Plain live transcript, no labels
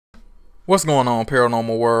What's going on,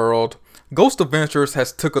 paranormal world? Ghost Adventures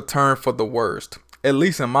has took a turn for the worst, at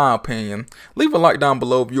least in my opinion. Leave a like down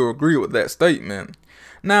below if you agree with that statement.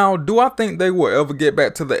 Now, do I think they will ever get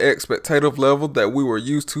back to the expectative level that we were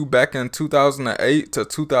used to back in 2008 to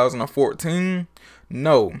 2014?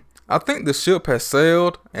 No. I think the ship has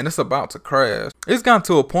sailed and it's about to crash. It's gotten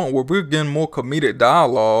to a point where we're getting more comedic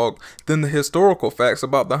dialogue than the historical facts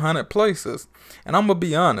about the haunted places. And I'm gonna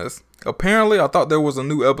be honest, apparently I thought there was a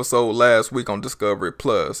new episode last week on Discovery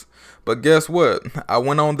Plus. But guess what? I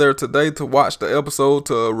went on there today to watch the episode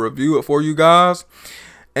to review it for you guys.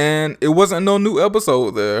 And it wasn't no new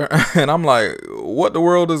episode there. And I'm like, what the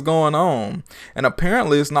world is going on? And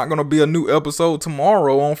apparently it's not going to be a new episode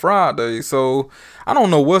tomorrow on Friday. So I don't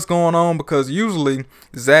know what's going on, because usually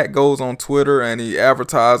Zach goes on Twitter and he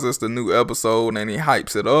advertises the new episode and he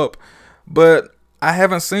hypes it up. But I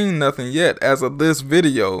haven't seen nothing yet as of this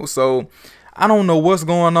video. So I don't know what's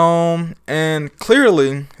going on, and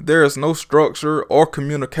clearly there is no structure or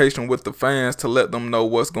communication with the fans to let them know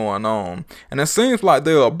what's going on. And it seems like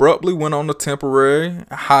they abruptly went on a temporary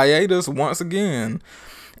hiatus once again.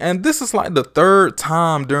 And this is like the third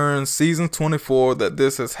time during season 24 that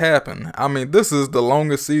this has happened. I mean, this is the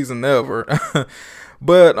longest season ever.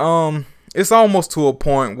 But it's almost to a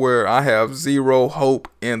point where I have zero hope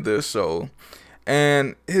in this show.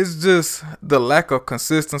 And it's just the lack of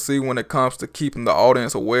consistency when it comes to keeping the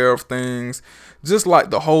audience aware of things, just like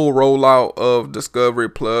the whole rollout of Discovery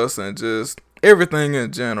Plus and just everything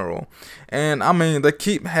in general. And I mean, they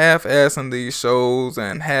keep half-assing these shows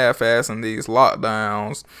and half-assing these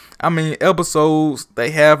lockdowns. I mean, episodes, they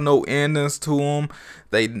have no endings to them.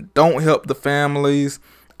 They don't help the families.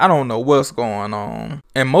 I don't know what's going on.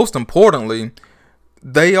 And most importantly,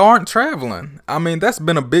 they aren't traveling. I mean, that's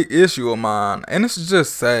been a big issue of mine, and it's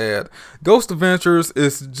just sad. Ghost Adventures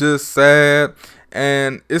is just sad,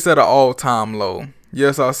 and it's at an all-time low.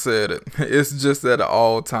 Yes, I said it. It's just at an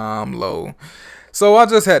all-time low. So I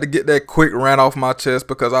just had to get that quick rant off my chest,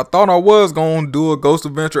 because I thought I was going to do a Ghost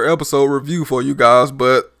Adventure episode review for you guys,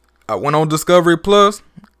 but I went on Discovery Plus,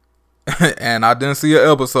 and I didn't see an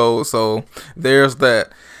episode, so there's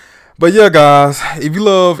that. But yeah, guys, if you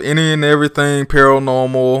love any and everything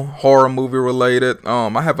paranormal, horror movie related,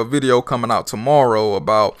 I have a video coming out tomorrow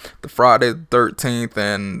about the Friday the 13th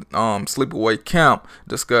and Sleepaway Camp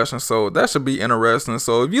discussion. So that should be interesting.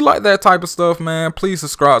 So if you like that type of stuff, man, please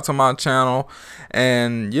subscribe to my channel.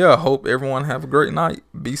 And yeah, hope everyone have a great night.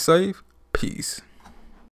 Be safe. Peace.